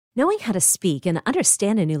Knowing how to speak and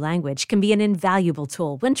understand a new language can be an invaluable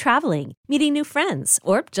tool when traveling, meeting new friends,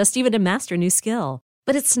 or just even to master a new skill.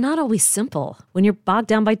 But it's not always simple when you're bogged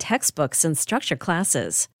down by textbooks and structured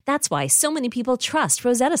classes. That's why so many people trust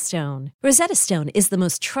Rosetta Stone. Rosetta Stone is the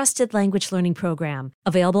most trusted language learning program,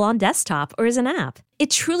 available on desktop or as an app. It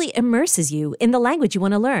truly immerses you in the language you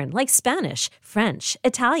want to learn, like Spanish, French,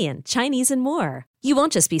 Italian, Chinese, and more. You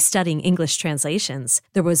won't just be studying English translations.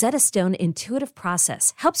 The Rosetta Stone intuitive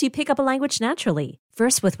process helps you pick up a language naturally,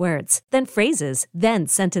 first with words, then phrases, then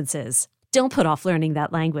sentences. Don't put off learning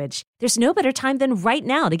that language. There's no better time than right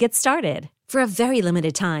now to get started. For a very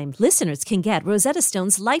limited time, listeners can get Rosetta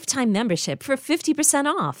Stone's lifetime membership for 50%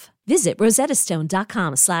 off. Visit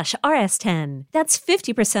rosettastone.com/rs10. That's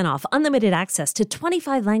 50% off unlimited access to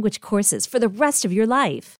 25 language courses for the rest of your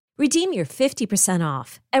life. Redeem your 50%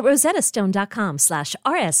 off at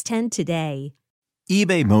rosettastone.com/rs10 today.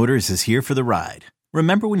 eBay Motors is here for the ride.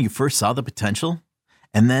 Remember when you first saw the potential?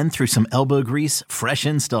 And then through some elbow grease, fresh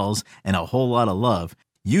installs, and a whole lot of love,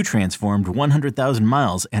 you transformed 100,000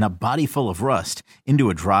 miles and a body full of rust into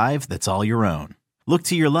a drive that's all your own. Look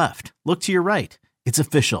to your left. Look to your right. It's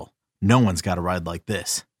official. No one's got a ride like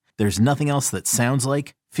this. There's nothing else that sounds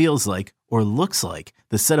like, feels like, or looks like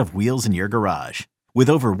the set of wheels in your garage. With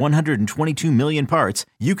over 122 million parts,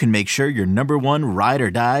 you can make sure your number one ride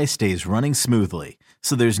or die stays running smoothly,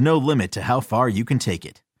 so there's no limit to how far you can take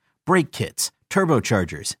it. Brake kits,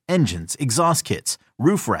 turbochargers, engines, exhaust kits,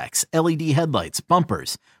 roof racks, LED headlights,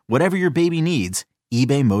 bumpers, whatever your baby needs,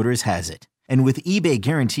 eBay Motors has it. And with eBay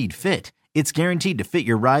Guaranteed Fit, it's guaranteed to fit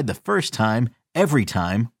your ride the first time, every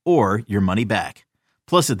time, or your money back.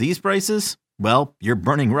 Plus at these prices, well, you're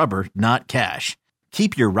burning rubber, not cash.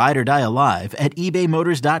 Keep your ride or die alive at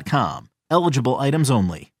ebaymotors.com. Eligible items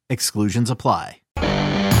only. Exclusions apply.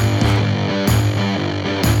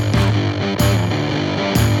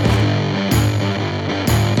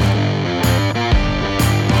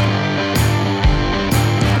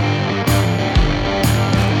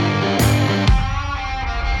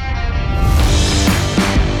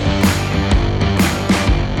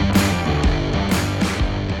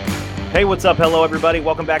 Hey, what's up? Hello, everybody.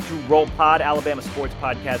 Welcome back to Roll Pod, Alabama Sports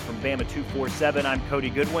Podcast from Bama 247. I'm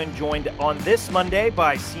Cody Goodwin, joined on this Monday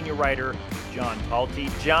by senior writer John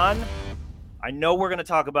Talty. John, I know we're going to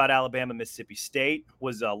talk about Alabama, Mississippi State. It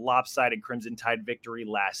was a lopsided Crimson Tide victory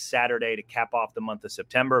last Saturday to cap off the month of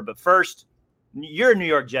September. But first, you're a New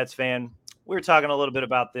York Jets fan. We were talking a little bit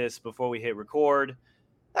about this before we hit record.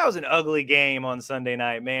 That was an ugly game on Sunday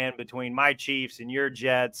night, man, between my Chiefs and your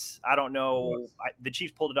Jets. I don't know. The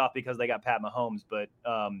Chiefs pulled it off because they got Pat Mahomes, but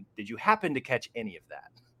did you happen to catch any of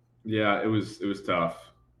that? Yeah, it was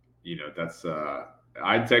tough. You know, that's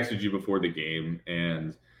I texted you before the game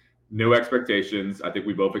and no expectations. I think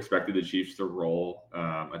we both expected the Chiefs to roll.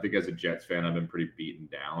 I think as a Jets fan, I've been pretty beaten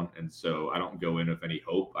down. And so I don't go in with any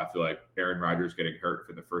hope. I feel like Aaron Rodgers getting hurt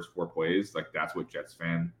for the first 4 plays. Like that's what Jets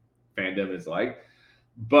fandom is like.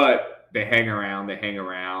 But they hang around,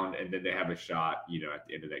 and then they have a shot, you know, at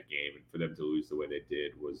the end of that game. And for them to lose the way they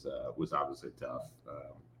did was obviously tough.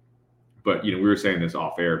 But, you know, we were saying this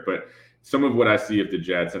off air, but some of what I see of the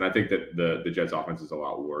Jets, and I think that the Jets offense is a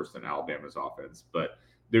lot worse than Alabama's offense, but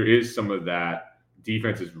there is some of that.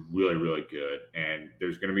 Defense is really, really good, and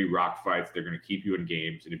there's going to be rock fights. They're going to keep you in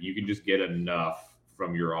games. And if you can just get enough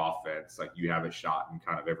from your offense, like you have a shot in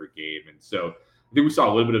kind of every game. And so I think we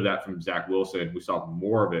saw a little bit of that from Zach Wilson. We saw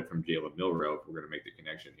more of it from Jalen Milroe, if we're going to make the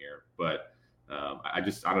connection here. But I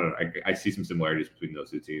don't know. I see some similarities between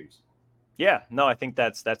those two teams. Yeah, no, I think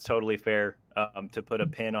that's totally fair to put a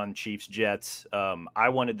pin on Chiefs Jets. I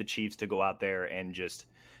wanted the Chiefs to go out there and just,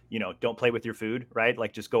 you know, don't play with your food, right?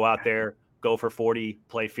 Like just go out there, go for 40,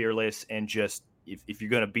 play fearless, and just if you're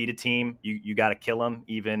going to beat a team, you got to kill them.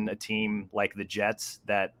 Even a team like the Jets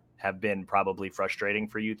that have been probably frustrating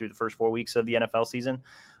for you through the first 4 weeks of the NFL season.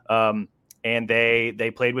 And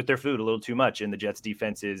they played with their food a little too much, and the Jets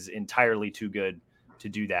defense is entirely too good to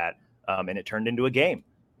do that. And it turned into a game,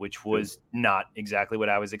 which was not exactly what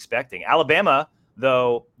I was expecting. Alabama,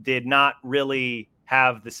 though, did not really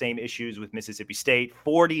have the same issues with Mississippi State.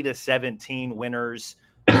 40-17 winners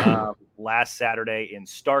last Saturday in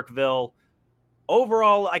Starkville.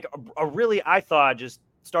 Overall, like a really, I thought, just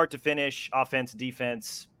start to finish, offense,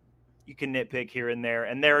 defense, you can nitpick here and there,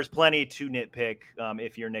 and there's plenty to nitpick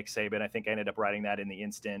if you're Nick Saban. I think I ended up writing that in the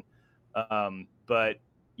instant. But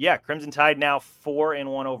yeah, Crimson Tide now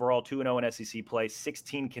 4-1 overall, 2-0 in SEC play,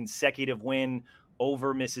 16 consecutive win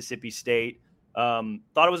over Mississippi State. Thought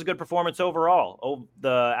it was a good performance overall.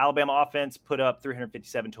 The Alabama offense put up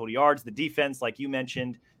 357 total yards. The defense, like you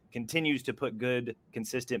mentioned, continues to put good,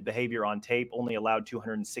 consistent behavior on tape, only allowed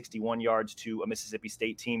 261 yards to a Mississippi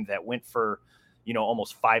State team that went for,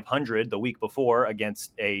 almost 500 the week before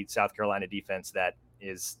against a South Carolina defense that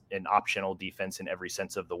is an optional defense in every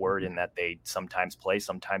sense of the word, in that they sometimes play,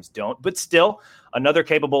 sometimes don't. But still, another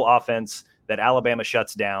capable offense that Alabama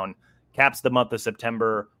shuts down, caps the month of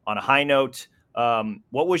September on a high note.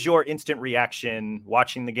 What was your instant reaction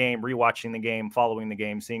watching the game, rewatching the game, following the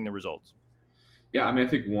game, seeing the results? Yeah, I mean, I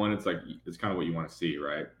think one, it's kind of what you want to see,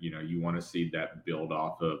 right? You want to see that build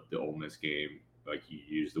off of the Ole Miss game. Like you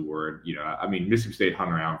used the word, I mean, Mississippi State hung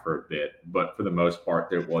around for a bit, but for the most part,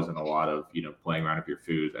 there wasn't a lot of, playing around with your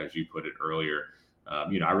food, as you put it earlier.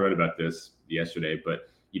 I wrote about this yesterday, but,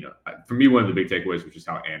 for me, one of the big takeaways was just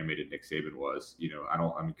how animated Nick Saban was.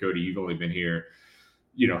 Cody, you've only been here,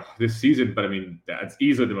 this season, but I mean, that's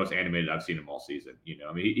easily the most animated I've seen him all season.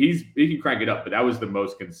 I mean, he can crank it up, but that was the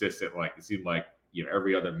most consistent. Like, it seemed like,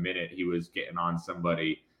 every other minute he was getting on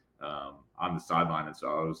somebody, on the sideline. And so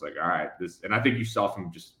I was like, all right, and I think you saw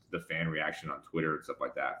from just the fan reaction on Twitter and stuff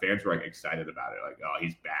like that. Fans were like excited about it. Like, oh,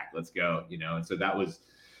 he's back. Let's go. And so that was,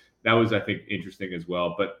 I think, interesting as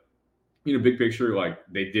well. But, big picture, like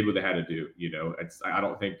they did what they had to do. I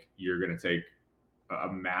don't think you're going to take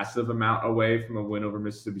a massive amount away from a win over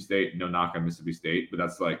Mississippi State. No knock on Mississippi State, but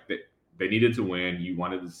that's like they needed to win. You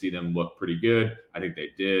wanted to see them look pretty good. I think they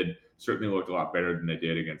did. Certainly looked a lot better than they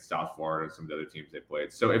did against South Florida and some of the other teams they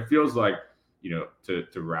played. So it feels like, to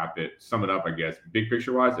sum it up, I guess, big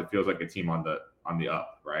picture wise, it feels like a team on the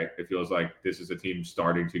up, right? It feels like this is a team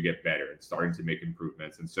starting to get better and starting to make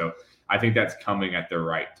improvements. And so I think that's coming at the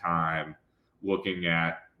right time, looking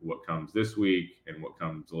at what comes this week and what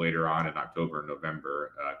comes later on in October and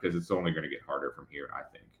November, because it's only going to get harder from here, I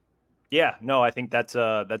think. Yeah, no, I think that's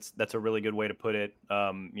a really good way to put it.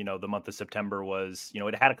 The month of September was,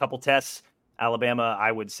 it had a couple tests. Alabama,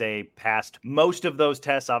 I would say, passed most of those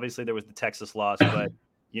tests. Obviously, there was the Texas loss, but,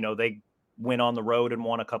 they went on the road and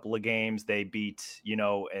won a couple of games. They beat,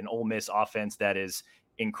 an Ole Miss offense that is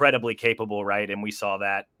incredibly capable, right? And we saw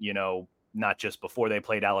that, not just before they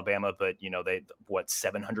played Alabama, but, they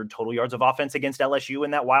 700 total yards of offense against LSU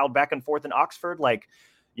in that wild back and forth in Oxford. Like,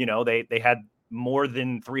 they had more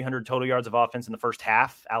than 300 total yards of offense in the first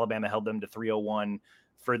half. Alabama held them to 301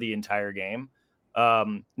 for the entire game.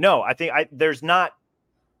 No, I think there's not,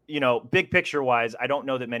 big picture wise, I don't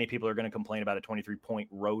know that many people are going to complain about a 23-point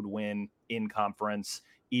road win in conference,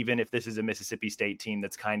 even if this is a Mississippi State team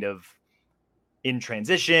that's kind of in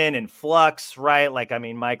transition and flux, right? Like, I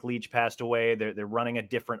mean, Mike Leach passed away. They're running a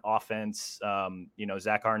different offense.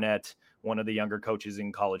 Zach Arnett, one of the younger coaches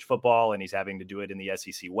in college football, and he's having to do it in the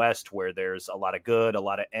SEC West, where there's a lot of good, a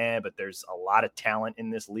lot of but there's a lot of talent in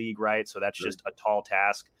this league, right? So that's just a tall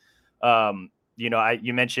task.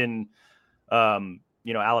 You mentioned,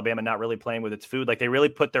 Alabama not really playing with its food. Like, they really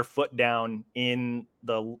put their foot down in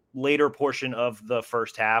the later portion of the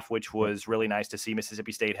first half, which was really nice to see.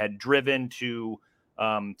 Mississippi State had driven to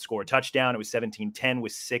score a touchdown. It was 17-10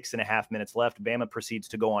 with 6.5 minutes left. Bama proceeds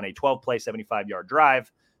to go on a 12-play, 75-yard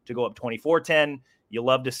drive to go up 24-10. You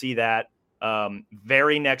love to see that.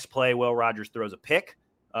 Very next play, Will Rogers throws a pick.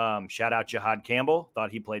 Shout out Jihad Campbell. Thought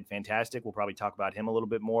he played fantastic. We'll probably talk about him a little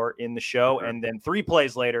bit more in the show. Okay. And then 3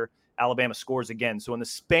 plays later, Alabama scores again. So in the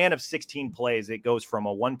span of 16 plays, it goes from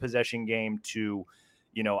a 1-possession game to,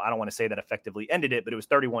 I don't want to say that effectively ended it, but it was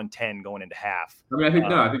 31-10 going into half. I mean,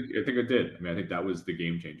 I think it did. I mean, I think that was the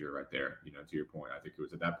game changer right there. To your point, I think it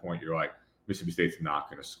was at that point, you're like, Mississippi State's not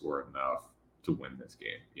going to score enough to win this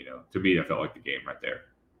game. To me, that felt like the game right there.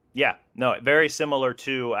 Yeah, no, very similar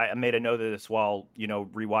to, I made a note of this while,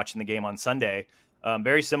 rewatching the game on Sunday.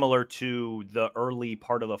 Very similar to the early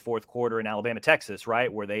part of the fourth quarter in Alabama, Texas,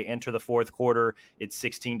 right? Where they enter the fourth quarter, it's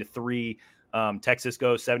 16-3. Texas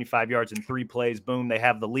goes 75 yards in 3 plays. Boom, they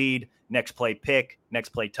have the lead. Next play pick, next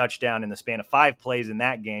play touchdown. In the span of 5 plays in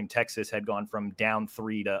that game, Texas had gone from down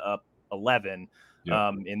 3 to up 11.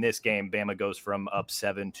 Yep. In this game, Bama goes from up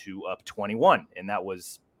 7 to up 21, and that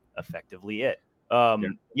was effectively it.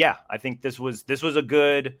 Yeah, I think this was a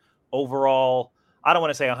good overall, I don't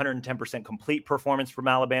want to say 110% complete performance from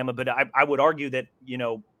Alabama, but I would argue that,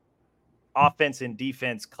 offense and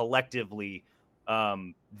defense collectively,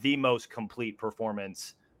 the most complete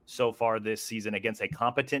performance so far this season against a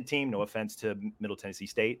competent team. No offense to Middle Tennessee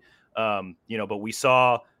State, but we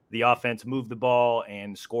saw the offense move the ball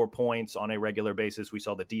and score points on a regular basis. We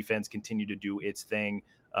saw the defense continue to do its thing,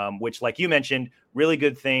 which, like you mentioned, really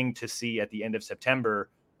good thing to see at the end of September.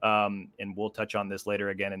 And we'll touch on this later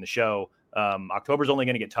again in the show. October's only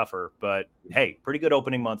going to get tougher, but hey, pretty good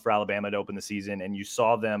opening month for Alabama to open the season. And you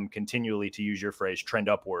saw them continually, to use your phrase, trend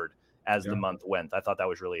upward as the month went. I thought that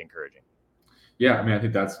was really encouraging. Yeah, I mean, I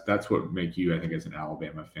think that's what make you, I think, as an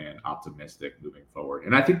Alabama fan, optimistic moving forward.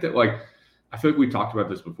 And I think that, like, I feel like we talked about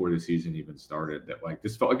this before the season even started, that, like,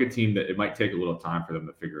 this felt like a team that it might take a little time for them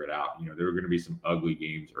to figure it out. You know, there were going to be some ugly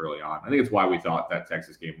games early on. I think it's why we thought that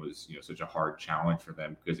Texas game was, you know, such a hard challenge for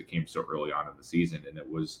them, because it came so early on in the season and it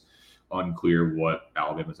was unclear what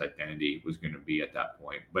Alabama's identity was going to be at that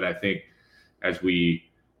point. But I think as we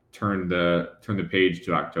turn the page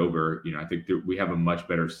to October, you know, I think we have a much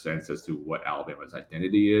better sense as to what Alabama's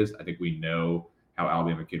identity is. I think we know how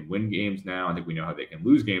Alabama can win games now. I think we know how they can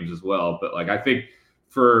lose games as well. But, like, I think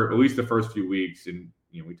for at least the first few weeks, and,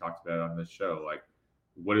 you know, we talked about it on this show, like,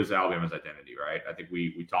 what is Alabama's identity, right? I think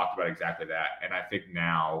we talked about exactly that. And I think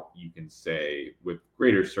now you can say with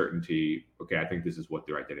greater certainty, okay, I think this is what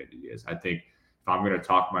their identity is. I think if I'm going to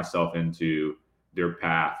talk myself into their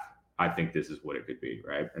path, I think this is what it could be,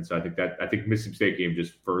 right? And so I think Mississippi State game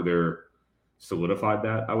just further solidified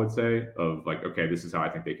that, I would say, of, like, okay, this is how I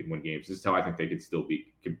think they can win games. This is how I think they could still be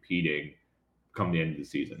competing come the end of the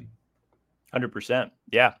season. 100%.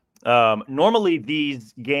 Yeah. Normally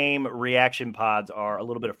these game reaction pods are a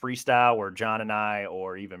little bit of freestyle where John and I,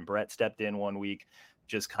 or even Brett stepped in one week,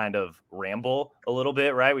 just kind of ramble a little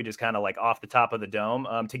bit, right? We just kind of, like, off the top of the dome.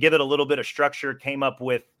 To give it a little bit of structure, came up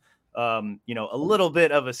with you know, a little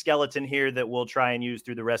bit of a skeleton here that we'll try and use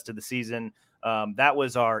through the rest of the season. That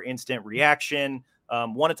was our instant reaction.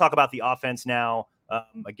 Want to talk about the offense now.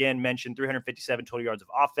 Again, mentioned 357 total yards of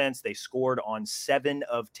offense. They scored on 7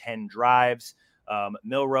 of 10 drives.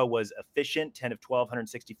 Milroe was efficient, 10 of 12,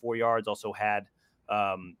 164 yards. Also had,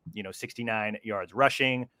 69 yards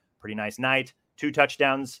rushing. Pretty nice night. 2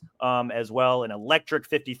 touchdowns as well, an electric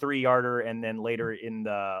 53-yarder, and then later in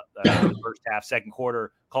the first half, second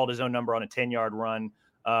quarter, called his own number on a 10-yard run.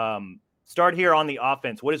 Start here on the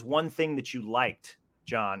offense. What is one thing that you liked,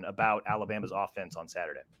 John, about Alabama's offense on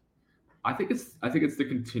Saturday? I think it's the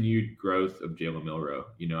continued growth of Jalen Milroe.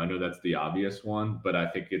 You know, I know that's the obvious one, but I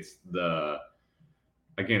think it's I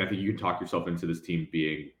think you can talk yourself into this team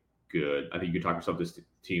being good. I think you can talk yourself this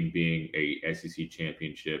team being a SEC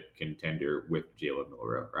championship contender with Jalen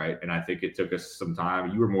Milroe, right? And I think it took us some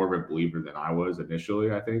time. You were more of a believer than I was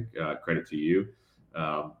initially, I think. Credit to you.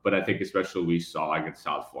 But I think especially we saw against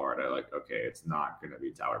South Florida, like, okay, it's not going to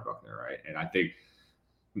be Tyler Buchner, right? And I think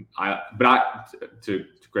to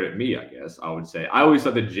credit me, I guess I would say I always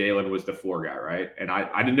thought that Jalen was the floor guy, right? And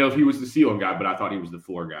I didn't know if he was the ceiling guy, but I thought he was the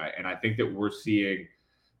floor guy. And I think that we're seeing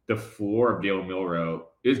the floor of Jalen Milroe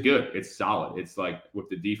is good. It's solid. It's like with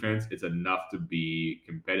the defense, it's enough to be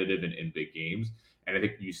competitive and in big games. And I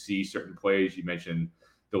think you see certain plays. You mentioned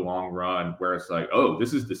the long run where it's like, oh,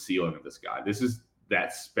 this is the ceiling of this guy. This is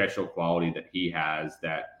that special quality that he has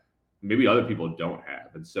that maybe other people don't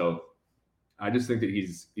have. And so I just think that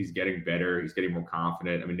he's getting better. He's getting more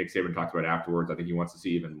confident. I mean, Nick Saban talked about it afterwards. I think he wants to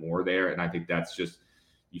see even more there. And I think that's just,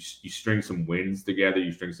 you string some wins together,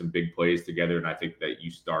 you string some big plays together, and I think that you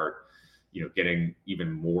start, getting even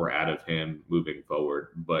more out of him moving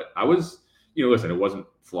forward. But I was, listen, it wasn't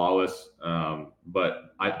flawless,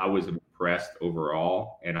 but I was impressed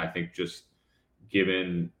overall. And I think just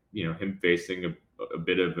given, him facing a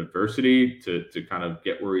bit of adversity to kind of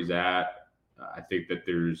get where he's at, I think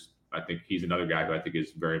he's another guy who I think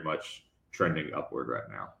is very much trending upward right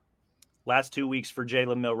now. Last 2 weeks for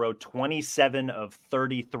Jalen Milroe, 27 of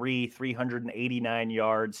 33, 389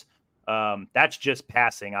 yards. That's just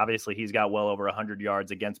passing. Obviously, he's got well over 100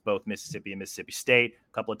 yards against both Mississippi and Mississippi State.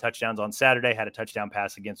 A couple of touchdowns on Saturday, had a touchdown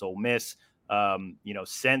pass against Ole Miss.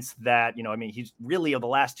 Since that, he's really, of the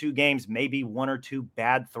last 2 games, maybe 1 or 2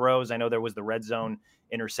 bad throws. I know there was the red zone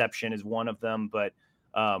interception is one of them, but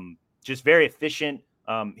just very efficient.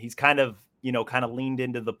 He's kind of leaned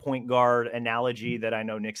into the point guard analogy that I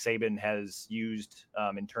know Nick Saban has used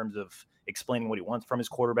in terms of explaining what he wants from his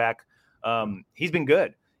quarterback. He's been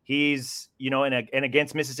good. He's, and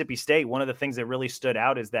against Mississippi State, one of the things that really stood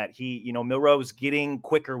out is that Milroe's getting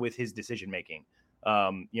quicker with his decision-making.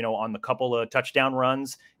 On the couple of touchdown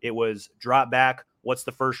runs, it was drop back. What's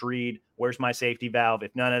the first read? Where's my safety valve?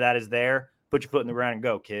 If none of that is there, put your foot in the ground and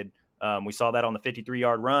go, kid. We saw that on the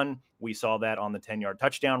 53-yard run. We saw that on the 10-yard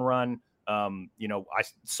touchdown run. I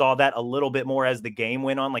saw that a little bit more as the game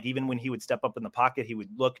went on. Like even when he would step up in the pocket, he would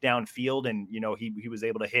look downfield and, he was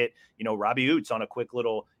able to hit, Robbie Oots on a quick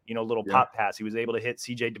little pop pass. He was able to hit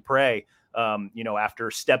CJ Dupre, after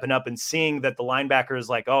stepping up and seeing that the linebacker is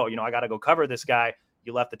like, oh, I got to go cover this guy.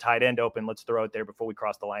 You left the tight end open. Let's throw it there before we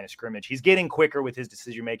cross the line of scrimmage. He's getting quicker with his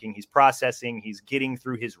decision-making. He's processing. He's getting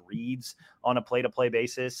through his reads on a play-to-play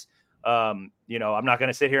basis. I'm not going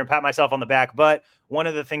to sit here and pat myself on the back, but one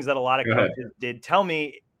of the things that a lot of coaches did tell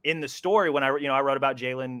me in the story when I wrote about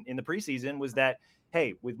Jalen in the preseason was that,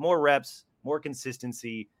 hey, with more reps, more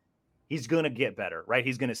consistency, he's going to get better, right?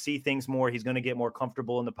 He's going to see things more. He's going to get more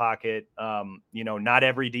comfortable in the pocket. Not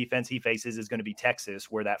every defense he faces is going to be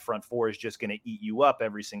Texas, where that front four is just going to eat you up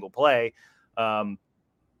every single play.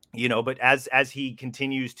 But as he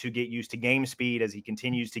continues to get used to game speed, as he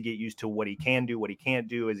continues to get used to what he can do, what he can't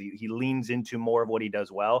do, as he leans into more of what he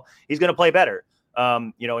does well, he's going to play better.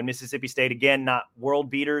 In Mississippi State, again, not world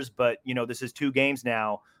beaters, but, this is 2 games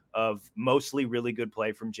now of mostly really good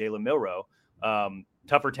play from Jalen Milroe.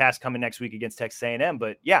 Tougher task coming next week against Texas A&M,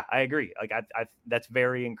 but yeah, I agree. Like I that's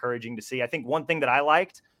very encouraging to see. I think one thing that I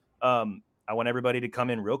liked, I want everybody to come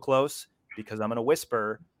in real close because I'm going to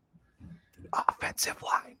whisper. The offensive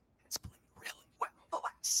line has played really well the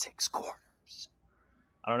last 6 quarters.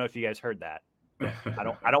 I don't know if you guys heard that. I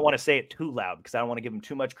don't want to say it too loud because I don't want to give them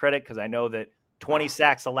too much credit because I know that 20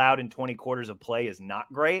 sacks allowed in 20 quarters of play is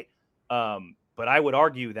not great. But I would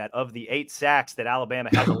argue that of the 8 sacks that Alabama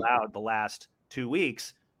has allowed the last 2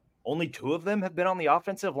 weeks, only 2 of them have been on the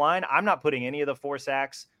offensive line. I'm not putting any of the 4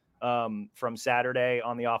 sacks from Saturday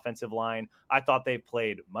on the offensive line. I thought they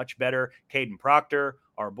played much better. Caden Proctor,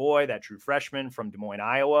 our boy, that true freshman from Des Moines,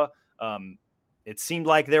 Iowa. It seemed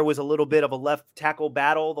like there was a little bit of a left tackle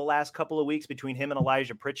battle the last couple of weeks between him and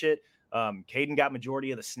Elijah Pritchett. Caden got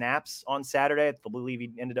majority of the snaps on Saturday. I believe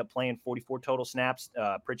he ended up playing 44 total snaps.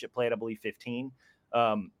 Pritchett played, I believe, 15.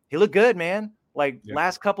 He looked good, man.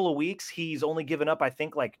 Last couple of weeks, he's only given up, I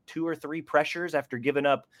think, 2 or 3 pressures after giving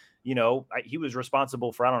up, he was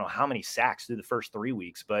responsible for, I don't know how many sacks through the first 3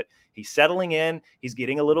 weeks, but he's settling in. He's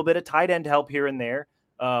getting a little bit of tight end help here and there.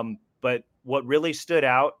 But what really stood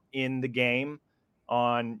out in the game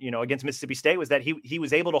against Mississippi State was that he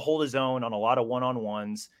was able to hold his own on a lot of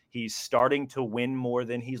one-on-ones. He's starting to win more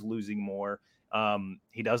than he's losing more.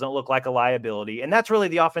 He doesn't look like a liability, and that's really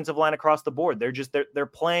the offensive line across the board. They're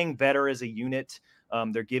playing better as a unit.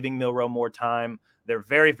 They're giving Milroe more time. They're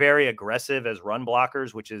very, very aggressive as run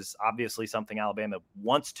blockers, which is obviously something Alabama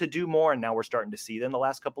wants to do more. And now we're starting to see them the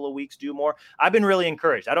last couple of weeks do more. I've been really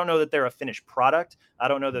encouraged. I don't know that they're a finished product. I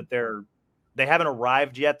don't know that they haven't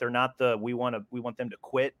arrived yet. They're not the we want them to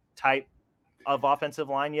quit type of offensive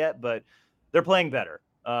line yet, but they're playing better.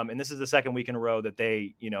 And this is the second week in a row that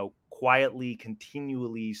they, quietly,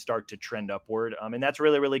 continually start to trend upward. And that's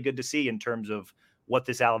really, really good to see in terms of what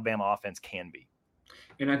this Alabama offense can be.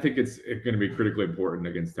 And I think it's going to be critically important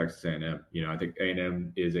against Texas A&M. I think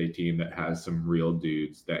A&M is a team that has some real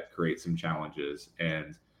dudes that create some challenges.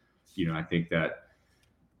 And, I think that,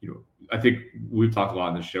 I think we've talked a lot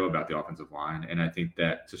in the show about the offensive line. And I think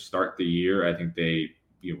that to start the year, I think they,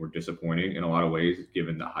 were disappointing in a lot of ways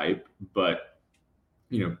given the hype. But,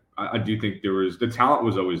 I do think the talent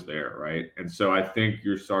was always there, right? And so I think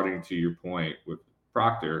you're starting, to your point with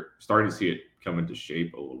Proctor, starting to see it come into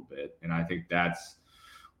shape a little bit. And I think that's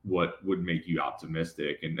what would make you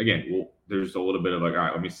optimistic. And again, there's a little bit of all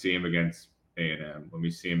right, let me see him against A&M. Let me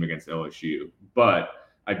see him against LSU. But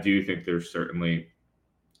I do think they're certainly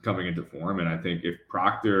coming into form. And I think if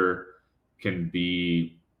Proctor can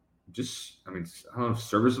be just, I don't know if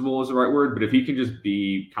serviceable is the right word, but if he can just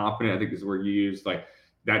be competent, I think is the word you use,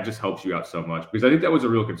 that just helps you out so much. Because I think that was a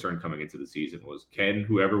real concern coming into the season was, can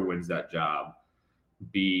whoever wins that job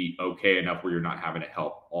be okay enough where you're not having to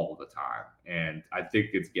help all the time? And I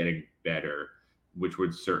think it's getting better, which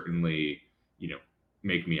would certainly,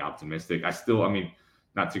 make me optimistic. I still,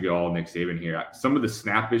 not to go all Nick Saban here, some of the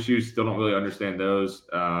snap issues, still don't really understand those.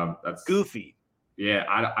 That's goofy. Yeah,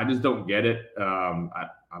 I just don't get it. I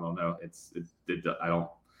don't know.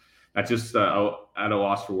 That's just at a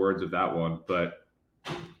loss for words of that one. But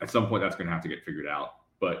at some point, that's going to have to get figured out.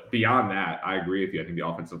 But beyond that, I agree with you. I think the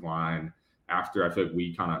offensive line, after I feel like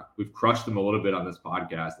we've crushed them a little bit on this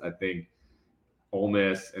podcast. I think Ole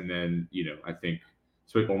Miss, and then I think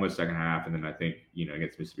Ole Miss second half, and then I think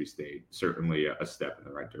against Mississippi State, certainly a step in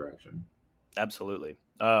the right direction. Absolutely.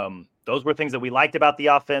 Those were things that we liked about the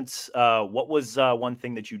offense. What was one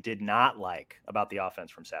thing that you did not like about the offense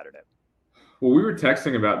from Saturday? Well, we were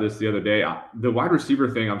texting about this the other day. The wide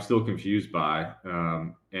receiver thing, I'm still confused by.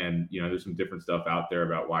 And, there's some different stuff out there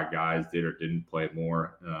about why guys did or didn't play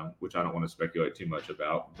more, which I don't want to speculate too much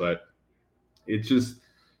about. But it's just,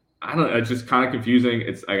 it's just kind of confusing.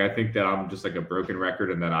 It's I think that I'm just a broken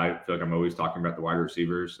record and that I feel like I'm always talking about the wide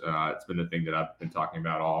receivers. It's been the thing that I've been talking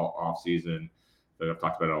about all off season. I've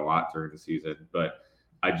talked about it a lot during the season. But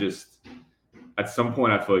I just, at some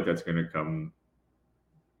point, I feel like that's going to come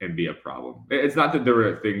and be a problem. It's not that there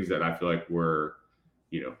were things that I feel like were,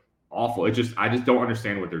 awful. I just don't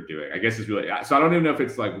understand what they're doing. I guess it's really so. I don't even know if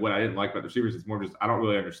it's like what I didn't like about the receivers. It's more just I don't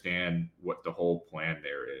really understand what the whole plan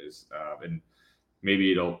there is, and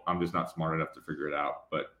maybe I'm just not smart enough to figure it out.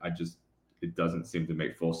 But it doesn't seem to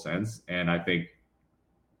make full sense. And I think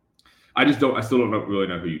I still don't really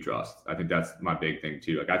know who you trust. I think that's my big thing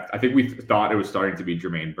too. Like I think we thought it was starting to be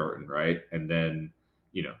Jermaine Burton, right? And then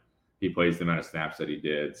he plays the amount of snaps that he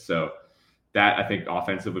did. So that I think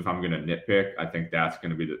offensively, if I'm going to nitpick, I think that's going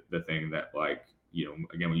to be the thing that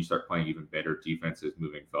again, when you start playing even better defenses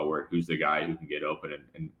moving forward, who's the guy who can get open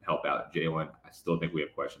and help out Jalen? I still think we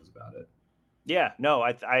have questions about it. Yeah, no,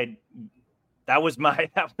 that was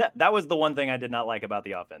that was the one thing I did not like about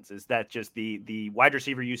the offense is that just the wide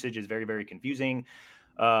receiver usage is very, very confusing.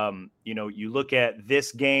 You look at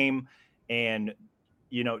this game and,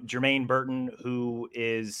 Jermaine Burton, who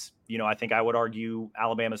is, I think I would argue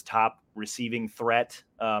Alabama's top receiving threat,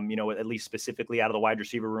 at least specifically out of the wide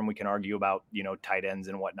receiver room. We can argue about, tight ends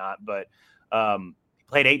and whatnot, but he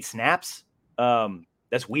played 8 snaps.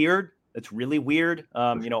 That's weird. That's really weird.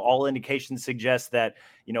 All indications suggest that,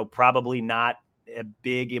 probably not a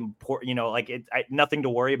big important, nothing to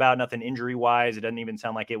worry about, nothing injury wise. It doesn't even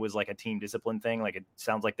sound like it was like a team discipline thing. Like it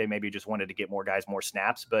sounds like they maybe just wanted to get more guys, more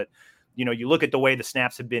snaps. But, you look at the way the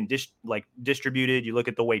snaps have been distributed. You look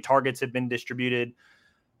at the way targets have been distributed.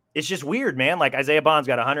 It's just weird, man. Like Isaiah Bond's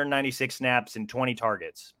got 196 snaps and 20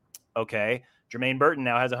 targets. Okay. Jermaine Burton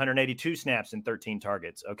now has 182 snaps and 13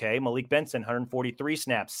 targets. Okay. Malik Benson, 143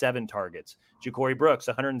 snaps, 7 targets. Ja'Cory Brooks,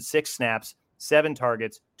 106 snaps, 7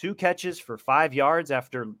 targets, 2 catches for 5 yards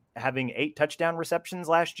after having 8 touchdown receptions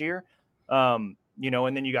last year. And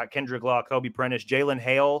then you got Kendrick Law, Kobe Prentice, Jalen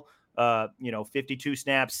Hale, 52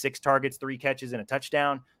 snaps, 6 targets, 3 catches and a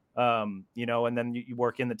touchdown. And then you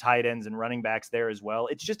work in the tight ends and running backs there as well.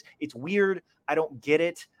 It's weird. I don't get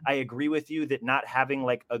it. I agree with you that not having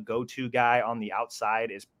like a go-to guy on the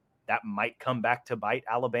outside that might come back to bite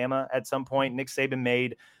Alabama at some point. Nick Saban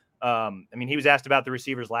made, he was asked about the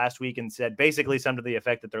receivers last week and said basically something to the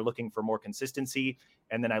effect that they're looking for more consistency.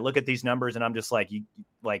 And then I look at these numbers and I'm just like,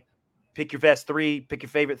 pick your best 3, pick your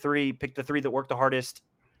favorite 3, pick the 3 that work the hardest.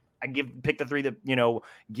 Pick the 3 that,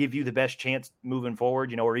 give you the best chance moving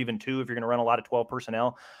forward, or even 2 if you're going to run a lot of 12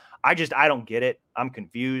 personnel. I don't get it. I'm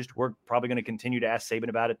confused. We're probably going to continue to ask Saban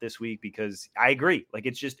about it this week because I agree. Like,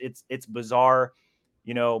 it's bizarre,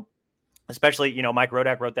 especially, Mike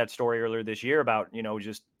Rodak wrote that story earlier this year about,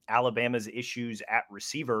 just Alabama's issues at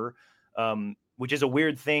receiver, which is a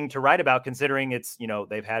weird thing to write about considering it's,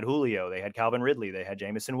 they've had Julio, they had Calvin Ridley, they had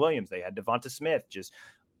Jamison Williams, they had Devonta Smith, just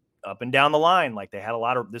up and down the line. Like they had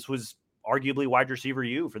this was arguably wide receiver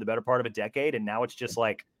U for the better part of a decade. And now it's just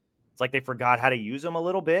like, they forgot how to use them a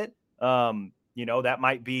little bit. That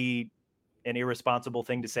might be an irresponsible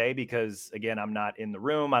thing to say because again, I'm not in the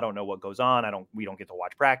room. I don't know what goes on. We don't get to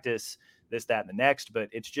watch practice, this, that, and the next, but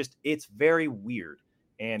it's very weird.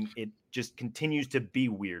 And it just continues to be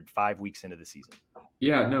weird 5 weeks into the season.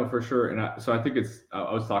 Yeah, no, for sure. And so I think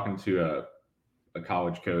I was talking to a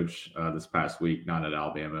college coach this past week, not at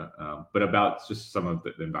Alabama, but about just some of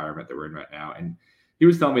the environment that we're in right now. And he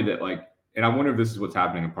was telling me that and I wonder if this is what's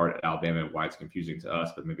happening in part at Alabama and why it's confusing to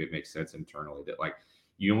us, but maybe it makes sense internally that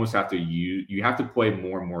you almost have to you have to play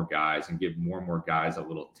more and more guys and give more and more guys a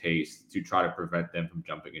little taste to try to prevent them from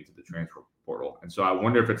jumping into the transfer portal. And so I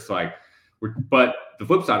wonder if it's but the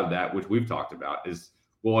flip side of that, which we've talked about, is,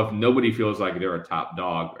 well, if nobody feels like they're a top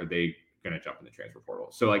dog, are they going to jump in the transfer portal?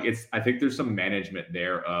 So I think there's some management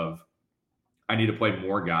there of I need to play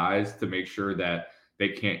more guys to make sure that they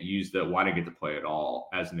can't use the why didn't get to play at all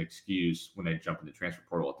as an excuse when they jump in the transfer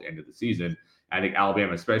portal at the end of the season. I think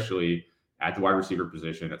Alabama, especially at the wide receiver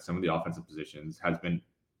position, at some of the offensive positions, has been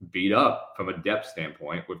beat up from a depth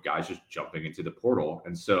standpoint with guys just jumping into the portal.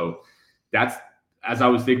 And so as I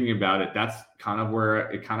was thinking about it, that's kind of where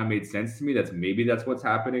it kind of made sense to me. That's what's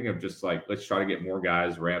happening of just let's try to get more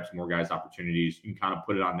guys reps, more guys opportunities. You can kind of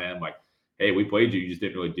put it on them hey, we played you. You just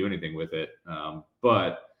didn't really do anything with it.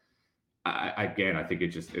 But I think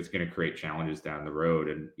it's going to create challenges down the road.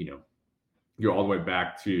 And, you're all the way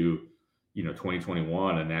back to,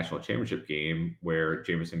 2021, a national championship game where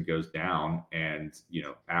Jamison goes down and,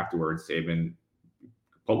 afterwards Saban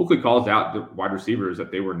publicly calls out the wide receivers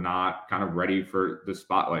that they were not kind of ready for the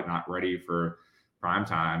spotlight, not ready for prime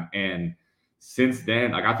time. And since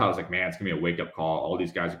then, I thought it was man, it's going to be a wake-up call. All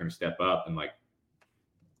these guys are going to step up. And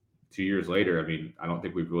 2 years later, I don't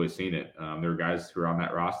think we've really seen it. There are guys who are on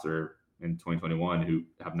that roster in 2021 who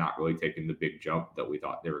have not really taken the big jump that we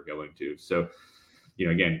thought they were going to. So,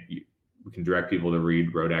 again, we can direct people to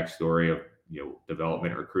read Rodak's story of,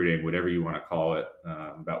 development, recruiting, whatever you want to call it,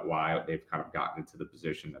 about why they've kind of gotten into the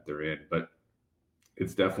position that they're in. But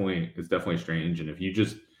it's definitely strange. And I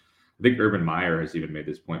think Urban Meyer has even made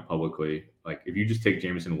this point publicly. Like, if you just take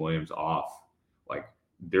Jameson Williams off, like,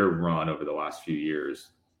 their run over the last few years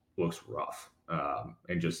looks rough.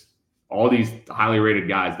 And just all these highly rated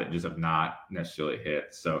guys that just have not necessarily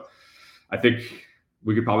hit. So I think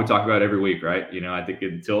we could probably talk about it every week, right? I think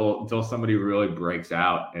until somebody really breaks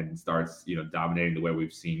out and starts, dominating the way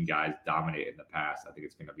we've seen guys dominate in the past, I think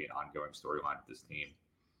it's going to be an ongoing storyline with this team.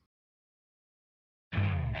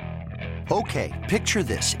 Okay, picture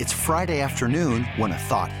this. It's Friday afternoon when a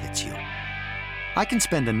thought hits you. I can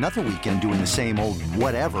spend another weekend doing the same old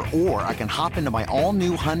whatever, or I can hop into my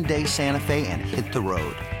all-new Hyundai Santa Fe and hit the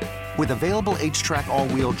road. With available H-Track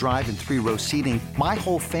all-wheel drive and 3-row seating, my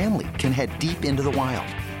whole family can head deep into the wild.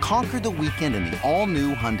 Conquer the weekend in the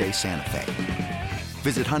all-new Hyundai Santa Fe.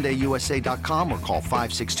 Visit HyundaiUSA.com or call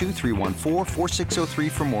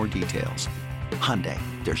 562-314-4603 for more details. Hyundai,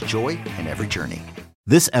 there's joy in every journey.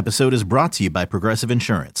 This episode is brought to you by Progressive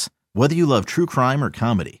Insurance. Whether you love true crime or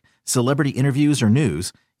comedy, celebrity interviews or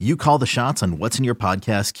news, you call the shots on what's in your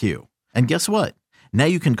podcast queue. And guess what? Now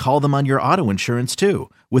you can call them on your auto insurance too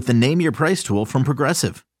with the Name Your Price tool from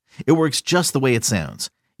Progressive. It works just the way it sounds.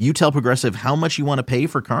 You tell Progressive how much you want to pay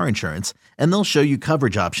for car insurance, and they'll show you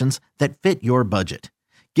coverage options that fit your budget.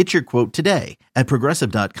 Get your quote today at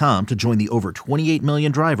Progressive.com to join the over 28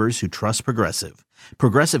 million drivers who trust Progressive.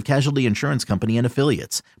 Progressive Casualty Insurance Company and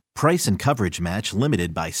Affiliates. Price and coverage match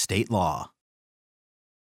limited by state law.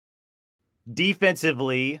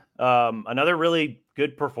 Defensively, another really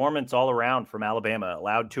good performance all around from Alabama.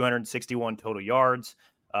 Allowed 261 total yards,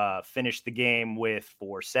 finished the game with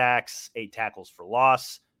 4 sacks, 8 tackles for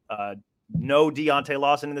loss. No Deontay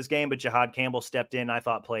Lawson in this game, but Jihad Campbell stepped in, I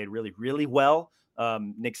thought played really, really well.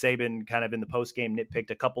 Nick Saban kind of in the post-game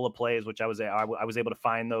nitpicked a couple of plays, which I was able to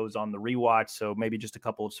find those on the rewatch. So maybe just a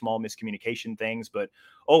couple of small miscommunication things, but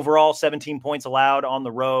overall 17 points allowed on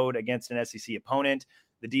the road against an SEC opponent.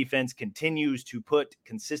 The defense continues to put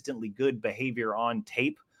consistently good behavior on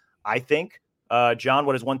tape, I think. John,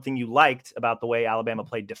 what is one thing you liked about the way Alabama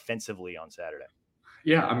played defensively on Saturday?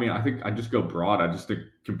 Yeah, I mean, I think I just go broad. I just think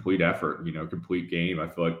complete effort, complete game. I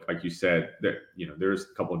feel like you said, that there's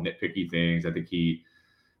a couple of nitpicky things. I think he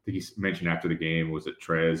mentioned after the game, was it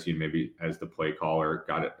Trez, maybe as the play caller,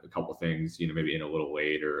 got a couple things, maybe in a little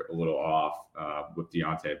late or a little off with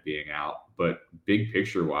Deontay being out. But big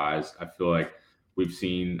picture wise, I feel like we've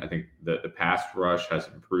seen, I think the pass rush has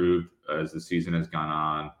improved as the season has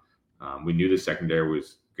gone on. We knew the secondary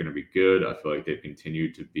was going to be good. I feel like they've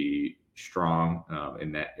continued to be strong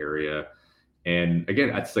in that area. And again,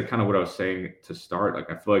 that's like kind of what I was saying to start.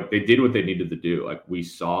 Like, I feel like they did what they needed to do. Like, we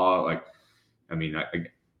saw, did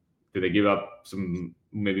they give up some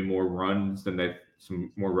maybe more runs than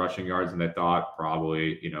some more rushing yards than they thought?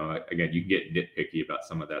 Probably. Again, you can get nitpicky about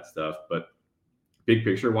some of that stuff, but big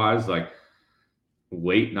picture wise, like,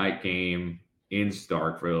 late night game in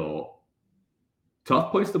Starkville,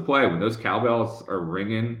 tough place to play when those cowbells are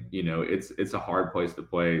ringing. It's a hard place to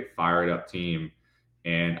play, fired up team.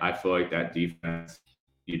 And I feel like that defense,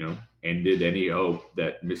 ended any hope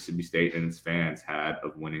that Mississippi State and its fans had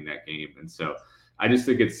of winning that game. And so I just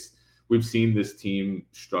think we've seen this team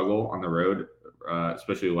struggle on the road,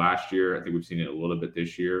 especially last year. I think we've seen it a little bit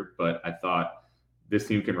this year, but I thought this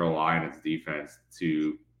team can rely on its defense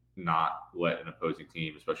to not let an opposing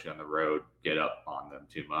team, especially on the road, get up on them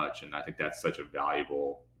too much. And I think that's such a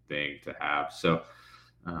valuable thing to have. So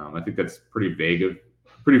I think that's pretty vague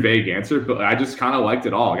answer, but I just kind of liked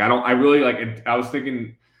it all. Like, I was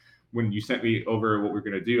thinking when you sent me over what we're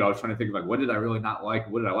going to do, I was trying to think of, like, what did I really not like?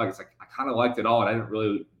 What did I like? It's like, I kind of liked it all, and I didn't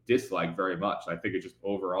really dislike very much. I think it's just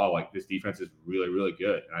overall, like, this defense is really, really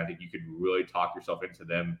good. And I think you could really talk yourself into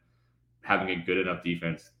them having a good enough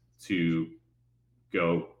defense to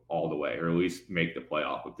go all the way, or at least make the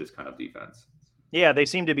playoff with this kind of defense. Yeah, they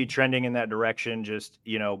seem to be trending in that direction, just,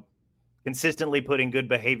 consistently putting good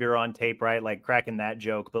behavior on tape, right? Like, cracking that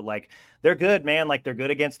joke, but like, they're good, man. Like, they're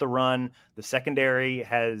good against the run. The secondary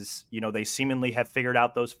has, they seemingly have figured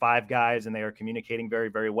out those 5 guys, and they are communicating very,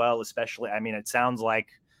 very well, especially, I mean, it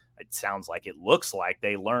looks like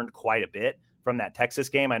they learned quite a bit from that Texas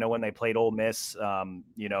game. I know when they played Ole Miss,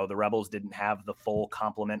 the Rebels didn't have the full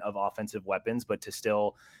complement of offensive weapons, but to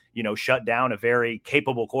still, shut down a very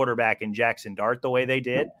capable quarterback in Jackson Dart the way they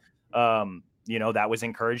did, that was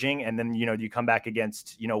encouraging. And then, you come back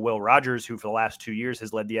against, Will Rogers, who for the last 2 years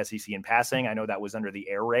has led the SEC in passing. I know that was under the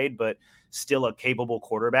air raid, but still a capable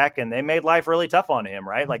quarterback. And they made life really tough on him,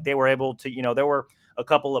 right? Like, they were able to, there were a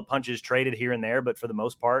couple of punches traded here and there, but for the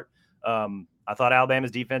most part, I thought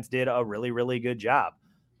Alabama's defense did a really, really good job.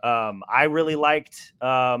 I really liked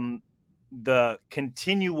the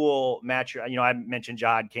continual match. I mentioned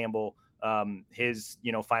Jahad Campbell, his,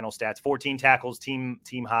 final stats, 14 tackles, team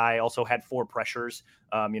high, also had 4 pressures.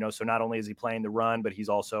 So not only is he playing the run, but he's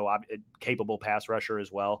also a capable pass rusher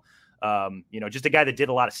as well. Just a guy that did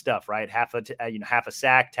a lot of stuff, right? Half a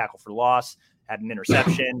sack, tackle for loss, had an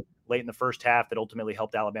interception late in the first half that ultimately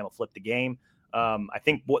helped Alabama flip the game. I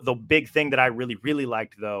think the big thing that I really, really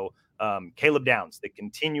liked, though, Caleb Downs, the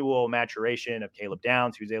continual maturation of Caleb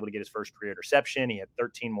Downs. He was able to get his first career interception. He had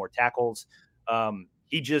 13 more tackles.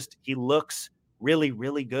 He looks really,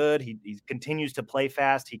 really good. He continues to play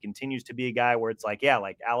fast. He continues to be a guy where it's like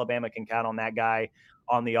Alabama can count on that guy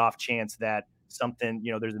on the off chance that something,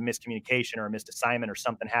 there's a miscommunication or a missed assignment or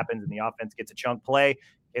something happens and the offense gets a chunk play.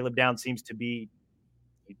 Caleb Downs seems to be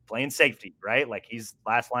playing safety, right? Like he's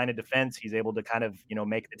last line of defense. He's able to kind of,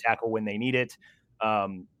 make the tackle when they need it.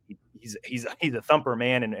 He's a thumper,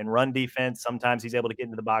 man, and run defense. Sometimes he's able to get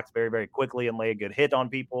into the box very, very quickly and lay a good hit on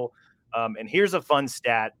people. And here's a fun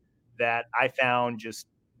stat that I found just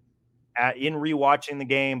in rewatching the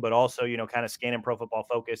game, but also, kind of scanning Pro Football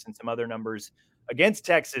Focus and some other numbers. Against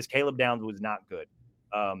Texas, Caleb Downs was not good.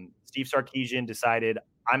 Steve Sarkisian decided,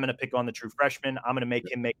 I'm going to pick on the true freshman. I'm going to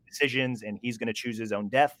make him make decisions, and he's going to choose his own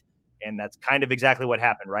death. And that's kind of exactly what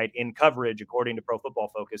happened, right? In coverage, according to Pro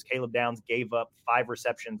Football Focus, Caleb Downs gave up 5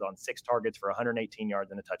 receptions on 6 targets for 118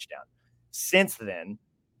 yards and a touchdown. Since then,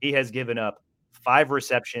 he has given up 5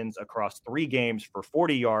 receptions across 3 games for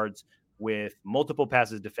 40 yards with multiple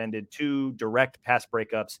passes defended, 2 direct pass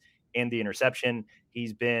breakups, and the interception.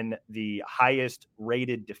 He's been the highest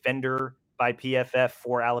rated defender by PFF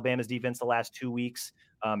for Alabama's defense the last 2 weeks.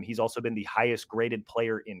 He's also been the highest graded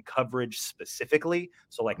player in coverage specifically.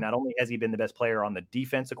 So not only has he been the best player on the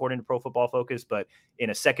defense, according to Pro Football Focus, but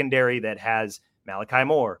in a secondary that has Malachi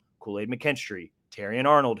Moore, Kool-Aid McKinstry, Terrion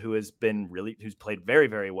Arnold, who's played very,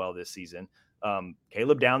 very well this season.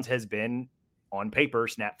 Caleb Downs has been on paper,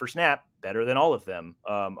 snap for snap, better than all of them,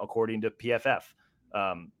 according to PFF.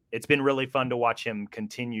 It's been really fun to watch him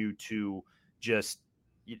continue to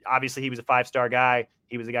obviously he was a 5-star guy.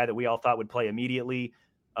 He was a guy that we all thought would play immediately.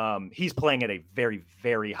 He's playing at a very,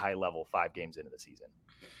 very high level 5 games into the season.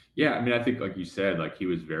 Yeah, I mean, I think, like you said, he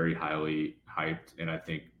was very highly hyped, and I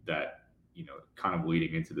think that, kind of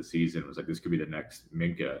leading into the season was this could be the next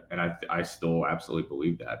Minkah, and I still absolutely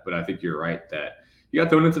believe that. But I think you're right that he got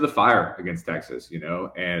thrown into the fire against Texas,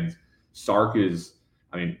 and Sark is,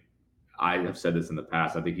 I mean, I have said this in the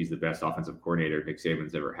past. I think he's the best offensive coordinator Nick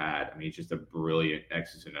Saban's ever had. I mean, he's just a brilliant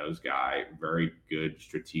X's and O's guy, very good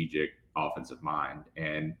strategic offensive mind.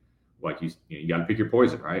 And you got to pick your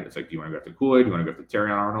poison, right? It's do you want to go after Kool-Aid? Do you want to go after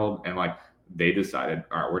Terrion Arnold? And they decided,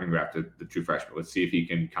 all right, we're going to go after the true freshman. Let's see if he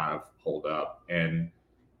can kind of hold up. And,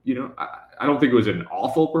 I don't think it was an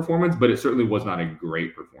awful performance, but it certainly was not a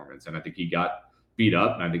great performance. And I think he got beat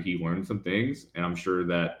up, and I think he learned some things. And I'm sure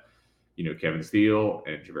that, Kevin Steele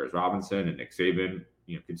and Javarius Robinson and Nick Saban,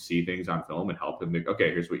 could see things on film and help him. Okay,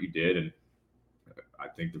 here's what you did. And I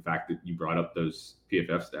think the fact that you brought up those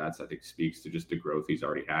PFF stats, I think speaks to just the growth he's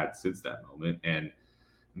already had since that moment. And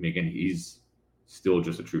again, he's still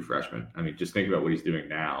just a true freshman. I mean, just think about what he's doing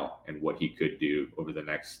now and what he could do over the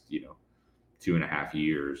next, 2.5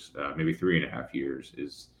 years, maybe 3.5 years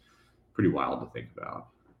is pretty wild to think about.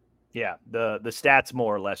 Yeah, the stats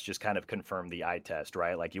more or less just kind of confirm the eye test,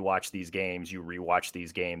 right? You watch these games, you rewatch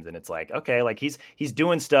these games, and it's okay, he's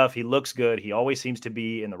doing stuff. He looks good. He always seems to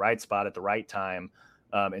be in the right spot at the right time.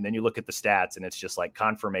 And then you look at the stats, and it's just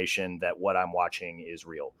confirmation that what I'm watching is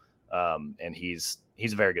real. And he's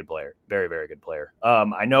a very good player, very, very good player.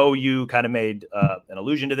 I know you kind of made an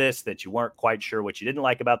allusion to this, that you weren't quite sure what you didn't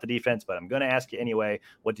like about the defense, but I'm going to ask you anyway.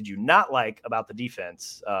 What did you not like about the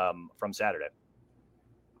defense from Saturday?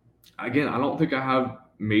 Again, I don't think I have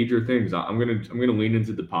major things. I'm gonna lean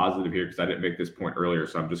into the positive here because I didn't make this point earlier,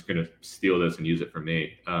 so I'm just gonna steal this and use it for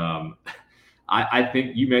me. I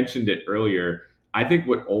think you mentioned it earlier. I think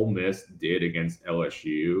what Ole Miss did against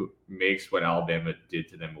LSU makes what Alabama did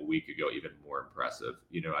to them a week ago even more impressive.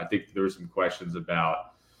 I think there were some questions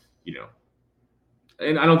about,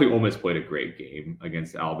 and I don't think Ole Miss played a great game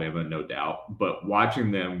against Alabama, no doubt, but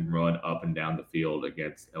watching them run up and down the field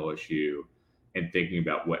against LSU and thinking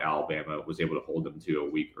about what Alabama was able to hold them to a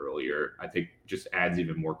week earlier, I think just adds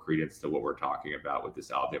even more credence to what we're talking about with this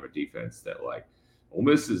Alabama defense, that Ole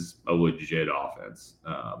Miss is a legit offense,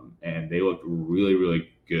 and they look really,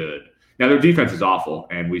 really good. Now, their defense is awful,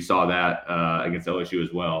 and we saw that against LSU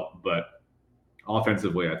as well. But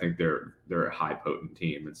offensively, I think they're a high potent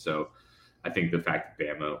team, and so I think the fact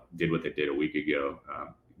that Bama did what they did a week ago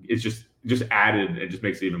it's just added and just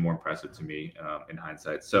makes it even more impressive to me in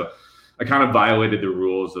hindsight. So I kind of violated the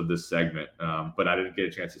rules of this segment, but I didn't get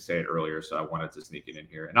a chance to say it earlier, so I wanted to sneak it in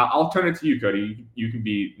here. And I'll turn it to you, Cody. You can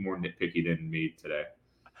be more nitpicky than me today.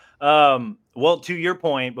 Well, to your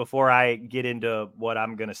point, before I get into what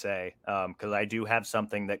I'm going to say, because I do have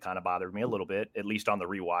something that kind of bothered me a little bit, at least on the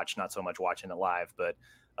rewatch, not so much watching it live. But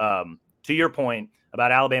to your point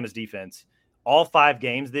about Alabama's defense, all 5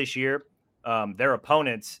 games this year, their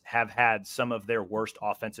opponents have had some of their worst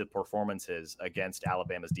offensive performances against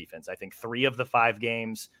Alabama's defense. I think 3 of the 5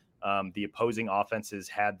 games, the opposing offenses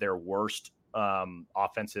had their worst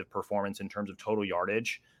offensive performance in terms of total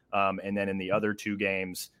yardage. And then in the other 2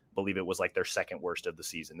 games, believe it was like their second worst of the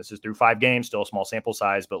season. This is through 5 games, still a small sample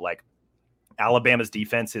size, but like Alabama's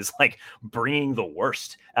defense is like bringing the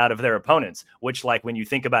worst out of their opponents, which like when you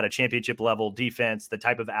think about a championship level defense, the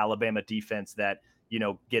type of Alabama defense that, you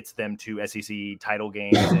know, gets them to SEC title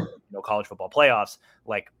games and, you know, college football playoffs,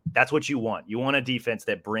 like that's what you want. You want a defense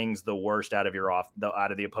that brings the worst out of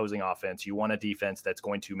out of the opposing offense. You want a defense that's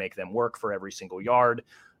going to make them work for every single yard.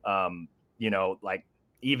 You know, like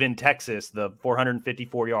even Texas, the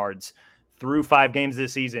 454 yards through 5 games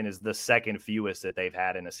this season is the second fewest that they've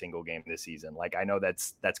had in a single game this season. Like, I know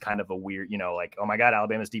that's kind of a weird, you know, like, oh my God,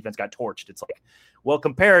 Alabama's defense got torched. It's like, well,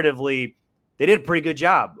 comparatively, they did a pretty good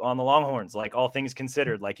job on the Longhorns, like all things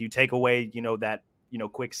considered. Like you take away, you know, that, you know,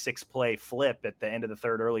 quick 6-play flip at the end of the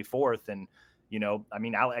 3rd, early 4th. And, you know, I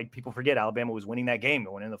mean, people forget Alabama was winning that game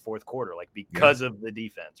going in the 4th quarter, like because of the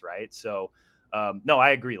defense. Right. So, no,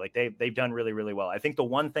 I agree. Like they've done really, really well. I think the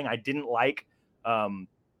one thing I didn't like,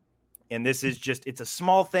 and this is just, it's a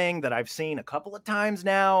small thing that I've seen a couple of times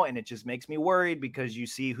now, and it just makes me worried because you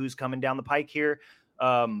see who's coming down the pike here.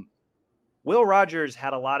 Will Rogers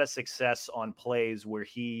had a lot of success on plays where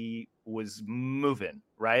he was moving,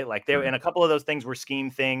 right? Like there, and a couple of those things were scheme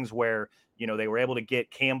things where, you know, they were able to get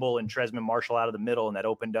Campbell and Tresman Marshall out of the middle, and that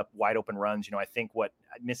opened up wide open runs. You know, I think what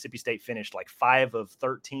Mississippi State finished like 5 of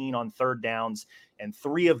 13 on 3rd downs, and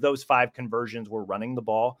 3 of those 5 conversions were running the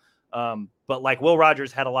ball. But like Will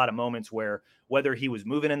Rogers had a lot of moments where whether he was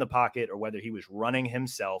moving in the pocket or whether he was running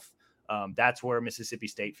himself, that's where Mississippi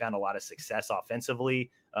State found a lot of success offensively.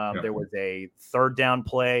 There was a 3rd down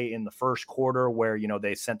play in the 1st quarter where, you know,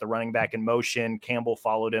 they sent the running back in motion. Campbell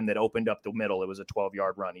followed him that opened up the middle. It was a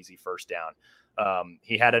 12-yard run, easy 1st down.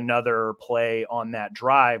 He had another play on that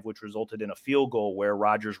drive, which resulted in a field goal where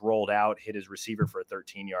Rogers rolled out, hit his receiver for a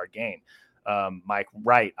 13-yard gain. Mike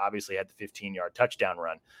Wright obviously had the 15-yard touchdown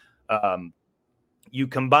run. You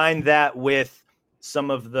combine that with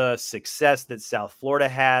some of the success that South Florida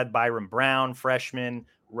had, Byron Brown, freshman,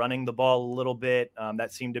 running the ball a little bit.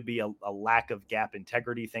 That seemed to be a lack of gap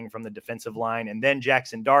integrity thing from the defensive line. And then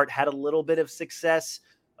Jackson Dart had a little bit of success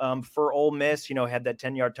for Ole Miss, you know, had that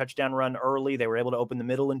 10-yard touchdown run early. They were able to open the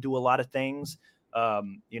middle and do a lot of things.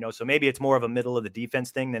 You know, so maybe it's more of a middle of the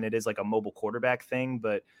defense thing than it is like a mobile quarterback thing.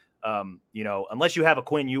 But, you know, unless you have a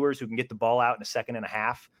Quinn Ewers who can get the ball out in a second and a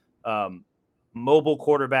half, mobile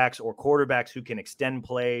quarterbacks or quarterbacks who can extend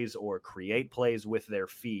plays or create plays with their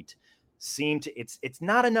feet seem to, it's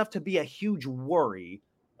not enough to be a huge worry,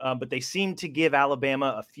 but they seem to give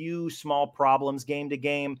Alabama a few small problems game to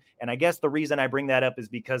game. And I guess the reason I bring that up is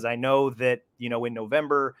because I know that, you know, in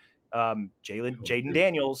November, Jaden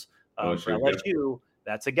Daniels for LSU,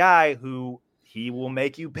 that's a guy who he will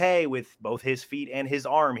make you pay with both his feet and his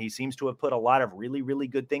arm. He seems to have put a lot of really, really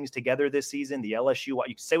good things together this season. The LSU,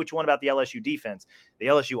 you can say what you want about the LSU defense. The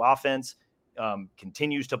LSU offense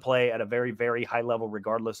continues to play at a very, very high level,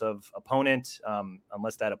 regardless of opponent,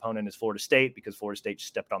 unless that opponent is Florida State, because Florida State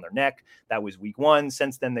stepped on their neck. That was week 1.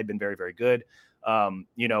 Since then, they've been very, very good.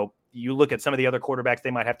 You know, you look at some of the other quarterbacks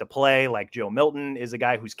they might have to play, like Joe Milton is a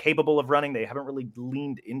guy who's capable of running. They haven't really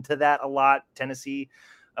leaned into that a lot. Tennessee,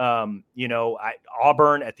 you know,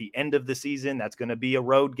 Auburn at the end of the season, that's going to be a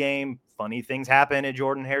road game. Funny things happen at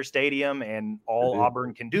Jordan-Hare Stadium, and all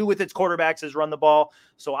Auburn can do with its quarterbacks is run the ball.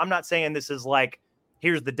 So I'm not saying this is like,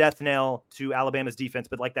 here's the death knell to Alabama's defense,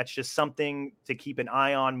 but like, that's just something to keep an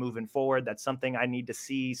eye on moving forward. That's something I need to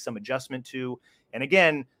see some adjustment to. And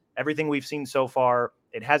again, everything we've seen so far,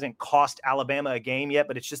 it hasn't cost Alabama a game yet,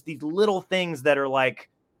 but it's just these little things that are like,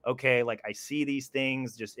 okay, like I see these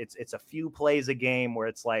things, just it's a few plays a game where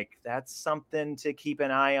it's like, that's something to keep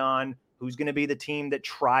an eye on. Who's going to be the team that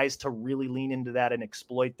tries to really lean into that and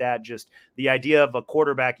exploit that? Just the idea of a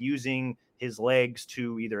quarterback using his legs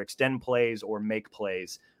to either extend plays or make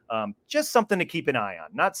plays. Just something to keep an eye on.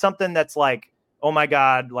 Not something that's like, oh my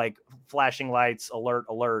God, like flashing lights,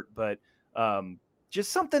 alert, but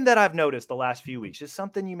just something that I've noticed the last few weeks, just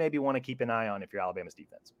something you maybe want to keep an eye on if you're Alabama's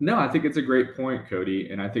defense. No, I think it's a great point, Cody.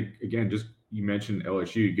 And I think, again, just you mentioned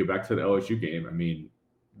LSU, you go back to the LSU game. I mean,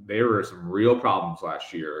 there were some real problems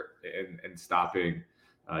last year in stopping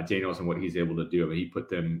Daniels and what he's able to do. I mean, he put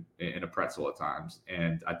them in a pretzel at times.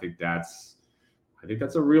 And I think that's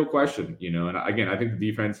a real question, And again, I think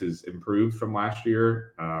the defense has improved from last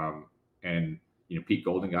year. And Pete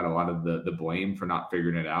Golding got a lot of the blame for not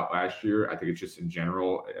figuring it out last year. I think it's just in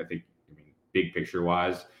general. I mean, big picture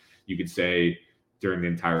wise, you could say during the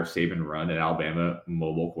entire Saban run at Alabama,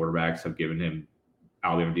 mobile quarterbacks have given him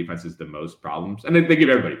Alabama defenses the most problems, and they give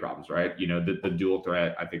everybody problems, right? The dual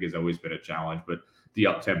threat I think has always been a challenge, but the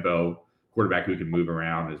up tempo quarterback who can move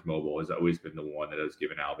around is mobile has always been the one that has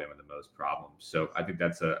given Alabama the most problems. So I think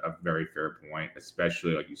that's a very fair point,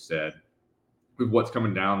 especially like you said, with what's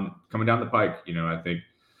coming down the pike. I think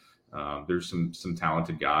there's some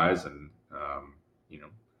talented guys, and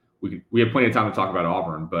we have plenty of time to talk about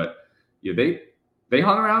Auburn, but they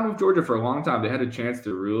hung around with Georgia for a long time. They had a chance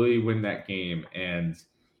to really win that game, and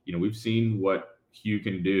we've seen what Hugh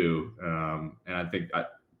can do, and I think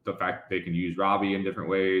the fact that they can use Robbie in different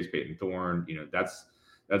ways, Peyton Thorne, that's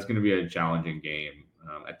going to be a challenging game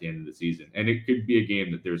at the end of the season. And it could be a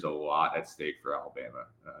game that there's a lot at stake for Alabama.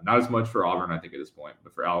 Not as much for Auburn, I think, at this point,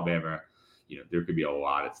 but for Alabama, there could be a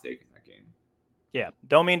lot at stake in that game. Yeah.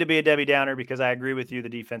 Don't mean to be a Debbie Downer, because I agree with you. The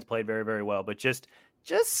defense played very, very well, but just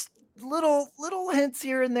little hints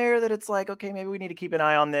here and there that it's like, okay, maybe we need to keep an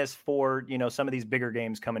eye on this for, some of these bigger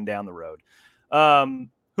games coming down the road.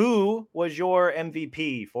 Who was your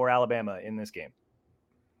MVP for Alabama in this game?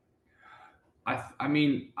 I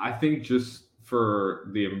mean, I think just for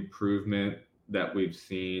the improvement that we've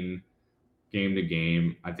seen game to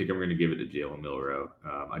game, I think I'm going to give it to Jalen Milroe.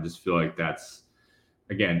 I just feel like that's,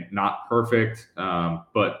 again, not perfect,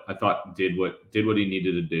 but I thought did what he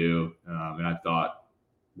needed to do, and I thought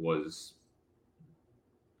was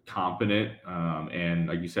competent, and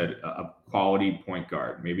like you said, a quality point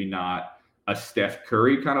guard. Maybe not a Steph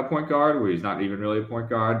Curry kind of point guard where he's not even really a point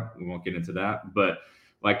guard. We won't get into that, but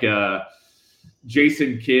like a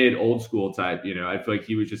Jason Kidd, old school type. I feel like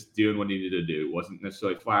he was just doing what he needed to do. It wasn't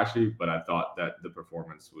necessarily flashy, but I thought that the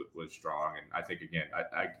performance was strong. And I think, again,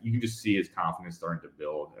 you can just see his confidence starting to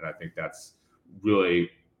build. And I think that's really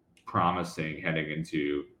promising heading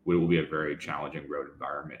into what will be a very challenging road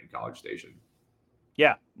environment in College Station.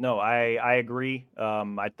 Yeah, no, I agree.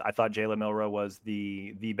 I thought Jalen Milroe was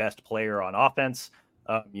the best player on offense.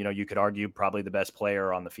 You could argue probably the best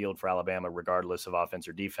player on the field for Alabama, regardless of offense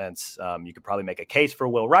or defense. You could probably make a case for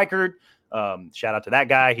Will Reichard. Shout out to that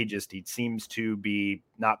guy. He seems to be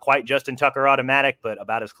not quite Justin Tucker automatic, but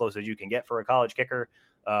about as close as you can get for a college kicker.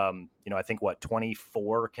 I think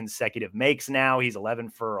 24 consecutive makes now. He's 11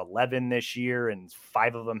 for 11 this year, and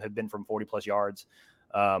 5 of them have been from 40 plus yards.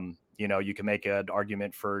 You can make an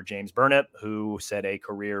argument for James Burnett, who set a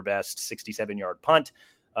career best 67-yard punt.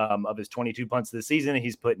 Of his 22 punts this season,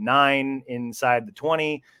 he's put 9 inside the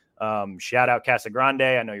 20. Shout out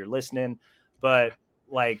Casagrande. I know you're listening, but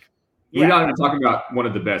we're not even talking about one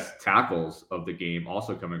of the best tackles of the game,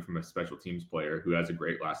 also coming from a special teams player who has a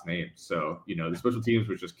great last name. So, the special teams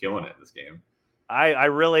was just killing it this game. I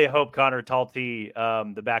really hope Connor Talty,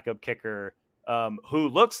 the backup kicker, who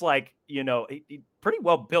looks like, he pretty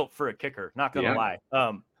well built for a kicker, not going to lie.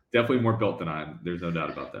 Definitely more built than I am. There's no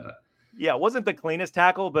doubt about that. Yeah, it wasn't the cleanest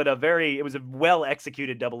tackle, but it was a well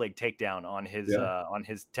executed double leg takedown on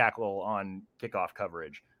his tackle on kickoff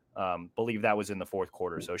coverage. Believe that was in the fourth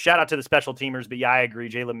quarter. So shout out to the special teamers. But yeah, I agree.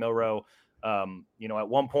 Jalen Milroe, at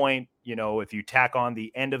one point, if you tack on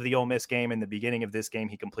the end of the Ole Miss game and the beginning of this game,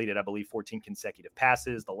 he completed, I believe, 14 consecutive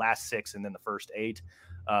passes, the last 6 and then the first 8.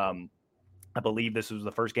 I believe this was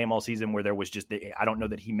the first game all season where there was I don't know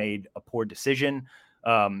that he made a poor decision,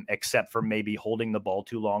 except for maybe holding the ball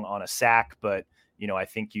too long on a sack. But, I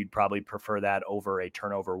think you'd probably prefer that over a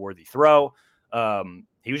turnover worthy throw.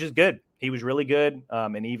 He was just good. He was really good.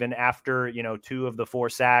 And even after, 2 of the 4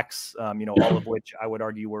 sacks, all of which I would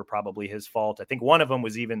argue were probably his fault. I think one of them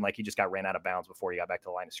was even like he just got ran out of bounds before he got back to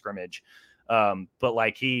the line of scrimmage. But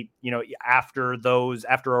like he, after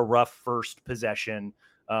a rough first possession,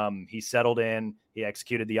 he settled in, he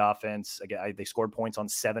executed the offense. Again, they scored points on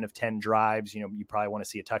 7 of 10 drives. You probably want to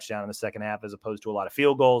see a touchdown in the second half as opposed to a lot of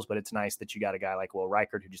field goals, but it's nice that you got a guy like Will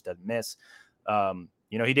Reichard who just doesn't miss.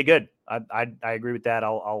 He did good. I agree with that.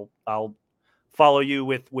 I'll follow you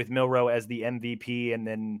with Milroe as the MVP. And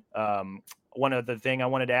then one other thing I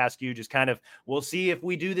wanted to ask you, just kind of, we'll see if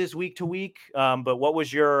we do this week to week. But what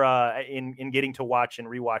was your, in getting to watch and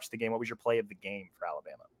rewatch the game, what was your play of the game for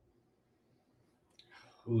Alabama?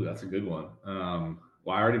 Ooh, that's a good one.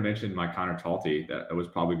 Well, I already mentioned my Connor Talty. That was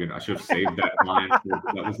probably good. I should have saved that line.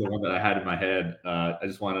 That was the one that I had in my head. I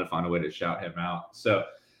just wanted to find a way to shout him out. So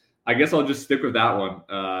I guess I'll just stick with that one.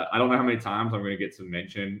 I don't know how many times I'm going to get to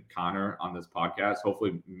mention Connor on this podcast.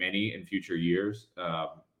 Hopefully, many in future years.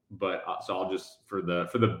 But so I'll just for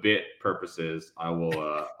the bit purposes, I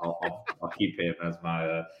will I'll keep him as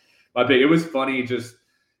my pick. It was funny, just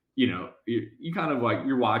you kind of like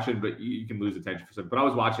you're watching, but you can lose attention for some. But I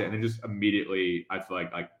was watching, and then just immediately I feel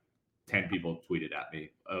like 10 people tweeted at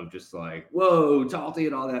me of just like, "Whoa, Talty,"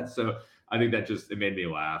 and all that. So I think that it made me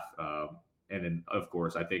laugh. And then, of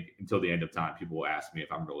course, I think until the end of time, people will ask me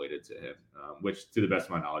if I'm related to him, which, to the best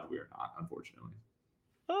of my knowledge, we are not, unfortunately.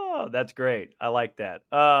 Oh, that's great. I like that.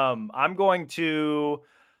 I'm going to.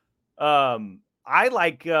 I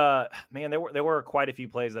like. Man, there were quite a few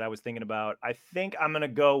plays that I was thinking about. I think I'm going to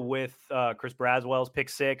go with Chris Braswell's pick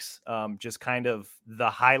six. Just kind of the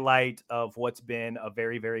highlight of what's been a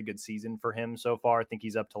very, very good season for him so far. I think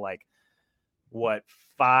he's up to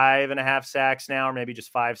 5.5 sacks now, or maybe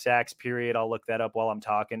just 5 sacks period. I'll look that up while I'm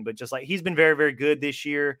talking, but just he's been very, very good this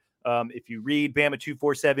year. If you read Bama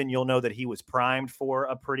 247, you'll know that he was primed for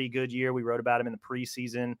a pretty good year. We wrote about him in the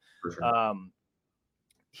preseason. For sure.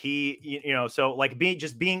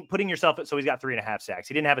 Putting yourself, so he's got 3.5 sacks.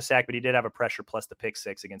 He didn't have a sack, but he did have a pressure plus the pick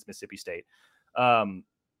six against Mississippi State.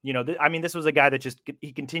 This was a guy that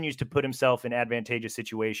he continues to put himself in advantageous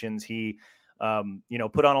situations. He,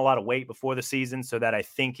 put on a lot of weight before the season so that I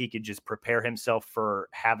think he could just prepare himself for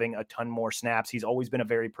having a ton more snaps. He's always been a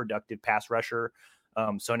very productive pass rusher.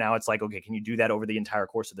 So now it's okay, can you do that over the entire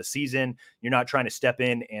course of the season? You're not trying to step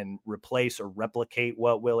in and replace or replicate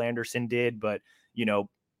what Will Anderson did, but,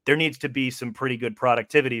 there needs to be some pretty good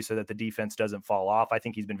productivity so that the defense doesn't fall off. I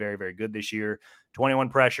think he's been very, very good this year. 21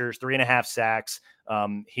 pressures, 3.5 sacks.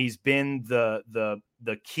 He's been the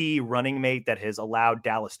key running mate that has allowed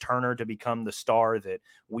Dallas Turner to become the star that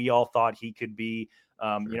we all thought he could be.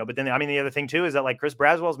 But then, the other thing too is that Chris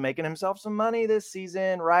Braswell's making himself some money this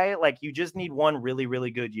season, right? You just need one really, really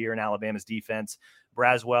good year in Alabama's defense.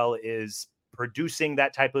 Braswell is producing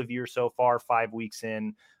that type of year so far, 5 weeks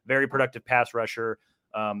in, very productive pass rusher.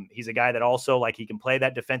 He's a guy that also he can play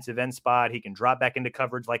that defensive end spot. He can drop back into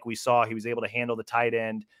coverage like we saw. He was able to handle the tight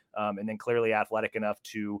end, and then clearly athletic enough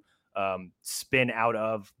to spin out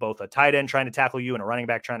of both a tight end trying to tackle you and a running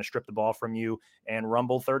back trying to strip the ball from you and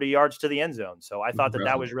rumble 30 yards to the end zone. So I thought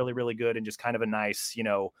that was really, really good and just kind of a nice,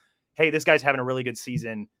 hey, this guy's having a really good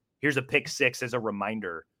season. Here's a pick six as a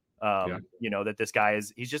reminder, that this guy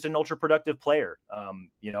he's just an ultra productive player,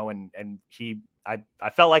 and I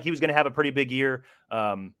felt like he was going to have a pretty big year,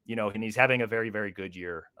 and he's having a very, very good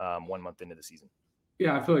year 1 month into the season.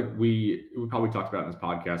 Yeah, I feel like we probably talked about it in this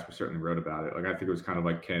podcast. We certainly wrote about it. I think it was kind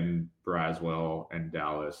of can Braswell and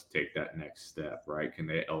Dallas take that next step, right? Can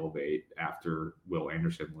they elevate after Will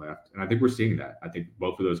Anderson left? And I think we're seeing that. I think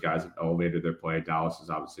both of those guys have elevated their play. Dallas is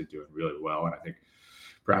obviously doing really well, and I think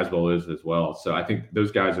Braswell is as well. So I think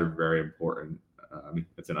those guys are very important.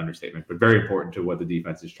 It's an understatement, but very important to what the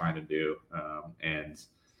defense is trying to do. And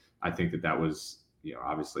I think that was,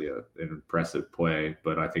 obviously an impressive play,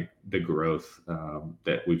 but I think the growth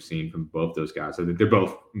that we've seen from both those guys, I think they're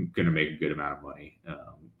both going to make a good amount of money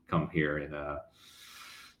come here in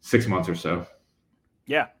 6 months or so.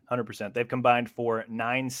 Yeah, 100%. They've combined for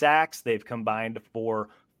 9 sacks. They've combined for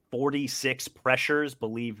 46 pressures.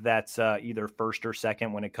 Believe that's either first or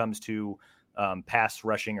second when it comes to pass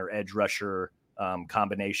rushing or edge rusher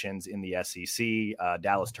combinations in the SEC.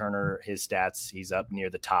 Dallas Turner, his stats, he's up near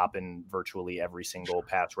the top in virtually every single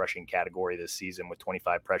pass rushing category this season with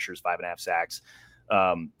 25 pressures, 5.5 sacks.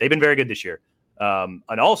 They've been very good this year.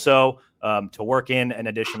 And also to work in an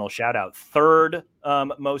additional shout out, third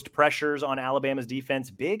most pressures on Alabama's defense,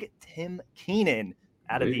 Big Tim Keenan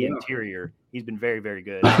out of the interior. He's been very, very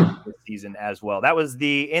good this season as well. That was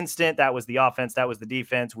the instant. That was the offense. That was the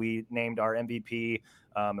defense. We named our MVP,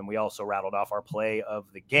 and we also rattled off our play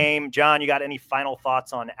of the game. John, you got any final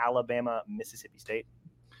thoughts on Alabama, Mississippi State?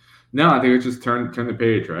 No, I think it's just turn the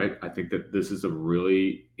page, right? I think that this is a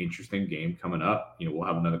really interesting game coming up. We'll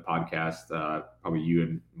have another podcast, probably you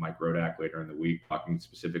and Mike Rodak later in the week, talking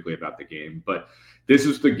specifically about the game. But this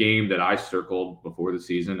is the game that I circled before the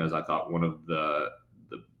season as I thought one of the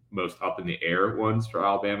most up in the air ones for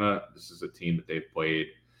Alabama. This is a team that they've played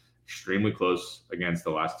extremely close against the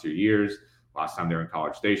last 2 years. Last time they were in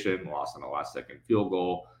College Station, lost on a last-second field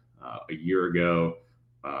goal a year ago.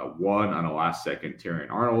 Won on a last-second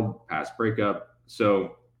Terrion Arnold pass breakup.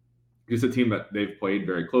 So it's a team that they've played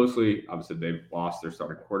very closely. Obviously, they've lost their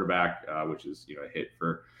starting quarterback, which is a hit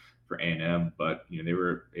for A&M. But they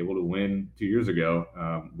were able to win 2 years ago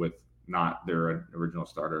with not their original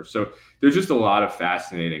starter. So there's just a lot of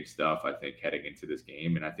fascinating stuff, I think, heading into this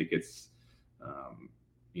game. And I think it's,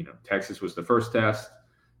 Texas was the first test.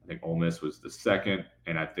 I think Ole Miss was the second.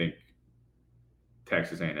 And I think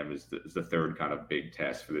Texas A&M is the third kind of big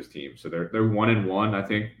test for this team. So they're 1-1. I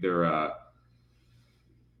think they're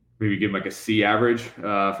maybe give them like a C average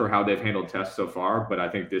for how they've handled tests so far. But I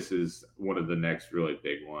think this is one of the next really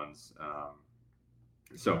big ones.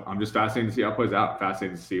 So I'm just fascinated to see how it plays out.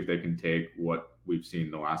 Fascinated to see if they can take what we've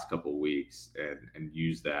seen the last couple of weeks and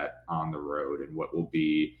use that on the road and what will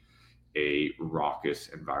be a raucous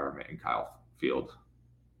environment in Kyle Field.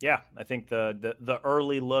 Yeah, I think the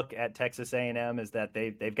early look at Texas A&M is that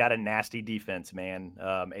they've got a nasty defense, man.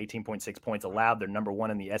 18.6 points allowed. They're number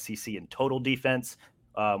 1 in the SEC in total defense,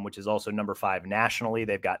 which is also number 5 nationally.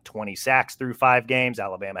 They've got 20 sacks through 5 games.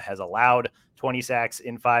 Alabama has allowed 20 sacks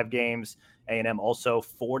in 5 games. A&M also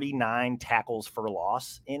 49 tackles for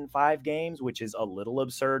loss in 5 games, which is a little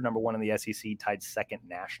absurd. Number 1 in the SEC, tied 2nd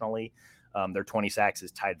nationally. Their 20 sacks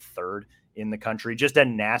is tied 3rd in the country. Just a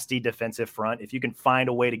nasty defensive front. If you can find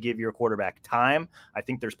a way to give your quarterback time, I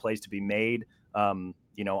think there's plays to be made, on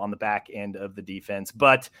the back end of the defense.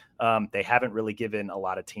 But they haven't really given a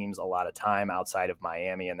lot of teams a lot of time outside of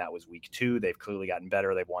Miami, and that was week 2. They've clearly gotten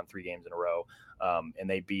better. They've won 3 games in a row, and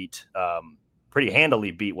they pretty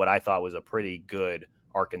handily beat what I thought was a pretty good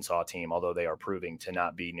Arkansas team, although they are proving to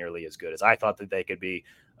not be nearly as good as I thought that they could be.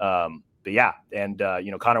 But yeah, and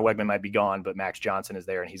Connor Wegman might be gone, but Max Johnson is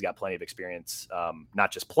there, and he's got plenty of experience,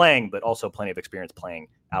 not just playing, but also plenty of experience playing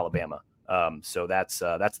Alabama. So that's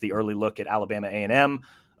the early look at Alabama A&M.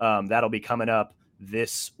 That'll be coming up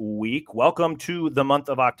this week. Welcome to the month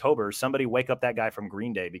of October. Somebody wake up that guy from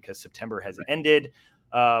Green Day, because September has ended.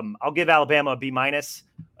 I'll give Alabama a B-.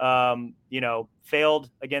 Failed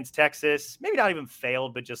against Texas. Maybe not even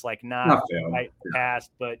failed, but just like not right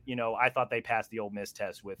passed. But, I thought they passed the Ole Miss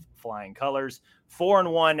test with flying colors.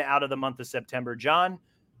 4-1 out of the month of September. John,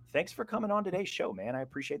 thanks for coming on today's show, man. I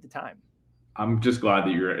appreciate the time. I'm just glad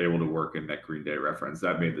that you were able to work in that Green Day reference.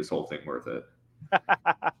 That made this whole thing worth it.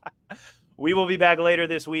 We will be back later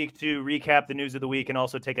this week to recap the news of the week and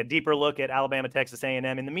also take a deeper look at Alabama, Texas A&M.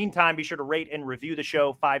 In the meantime, be sure to rate and review the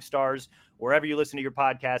show 5 stars wherever you listen to your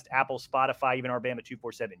podcast, Apple, Spotify, even our Bama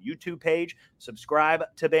 247 YouTube page. Subscribe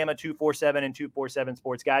to Bama 247 and 247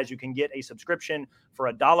 Sports. Guys, you can get a subscription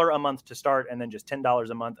for $1 a month to start and then just $10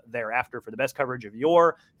 a month thereafter for the best coverage of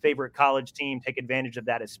your favorite college team. Take advantage of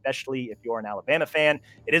that, especially if you're an Alabama fan.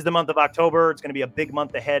 It is the month of October. It's going to be a big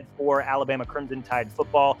month ahead for Alabama Crimson Tide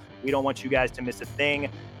football. We don't want you guys to miss a thing.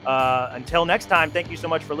 Until next time, thank you so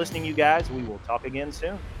much for listening, you guys. We will talk again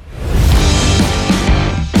soon.